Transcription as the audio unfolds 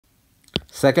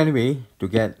Second way to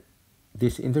get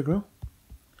this integral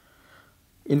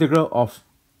of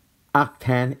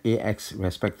arctan ax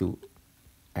respect to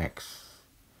x.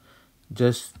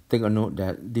 Just take a note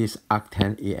that this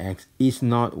arctan ax is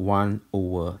not 1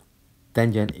 over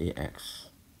tangent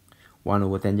ax. 1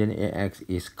 over tangent ax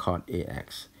is cot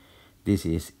ax. This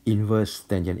is inverse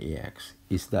tangent ax.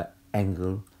 It's the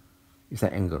angle. It's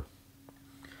an angle.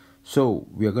 So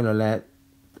we are going to let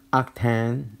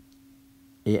arctan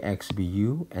ax be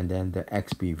u and then the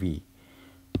x be v.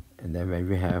 And then when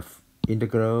we have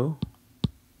integral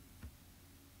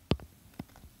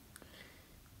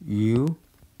u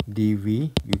dv,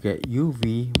 you get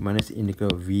uv minus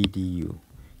integral v du.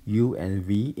 U and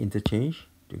v interchange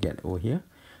to get over here.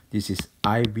 This is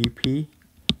IBP,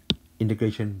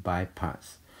 integration by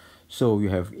parts. So you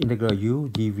have integral u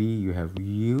dv, you have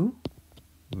u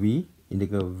v,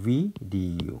 integral v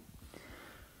du.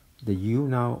 The u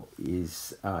now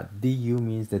is du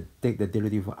means that take the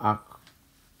derivative of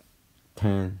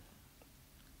arctan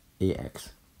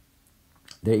ax.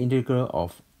 The integral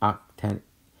of arctan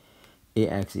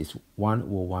ax is 1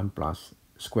 over 1 plus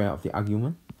square of the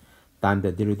argument times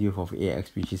the derivative of ax,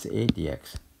 which is a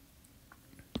dx.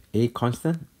 A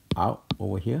constant out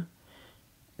over here,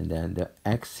 and then the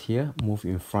x here move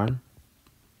in front,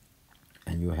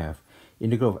 and you have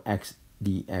integral of x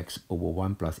dx over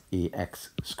 1 plus ax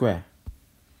square.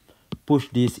 Push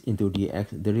this into dx,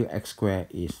 the derivative of x square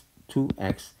is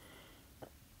 2x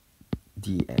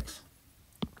dx.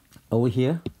 Over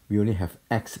here, we only have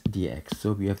x dx,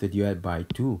 so we have to divide by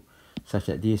 2, such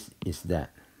that this is that.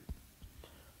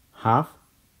 Half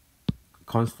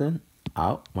constant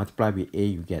out, multiply with a,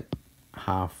 you get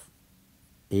half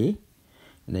a,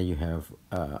 and then you have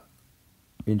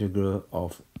integral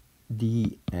of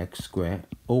dx square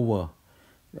over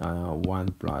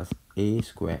 1 plus a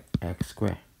square x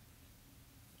square.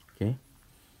 Okay,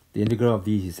 the integral of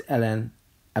these is ln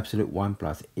absolute 1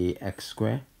 plus ax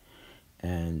square,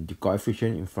 and the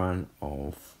coefficient in front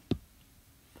of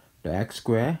the x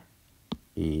square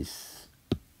is,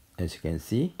 as you can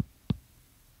see,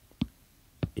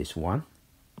 is 1.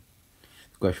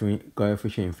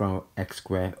 Coefficient in front of x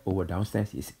square over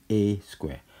downstairs is a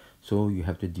square. So you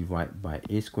have to divide by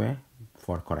a square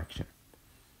for correction.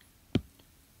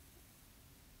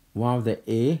 While the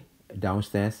a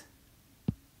downstairs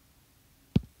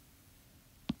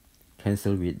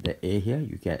cancel with the a here,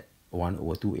 you get 1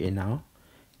 over 2a now.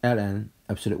 ln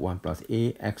absolute 1 plus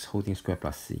a x whole thing square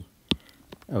plus c.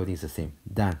 Everything is the same.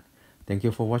 Done. Thank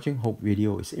you for watching. Hope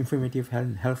video is informative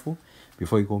and helpful.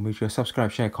 Before you go, make sure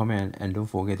subscribe, share, comment, and don't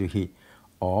forget to hit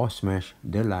or smash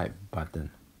the like button.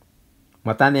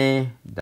 Matane!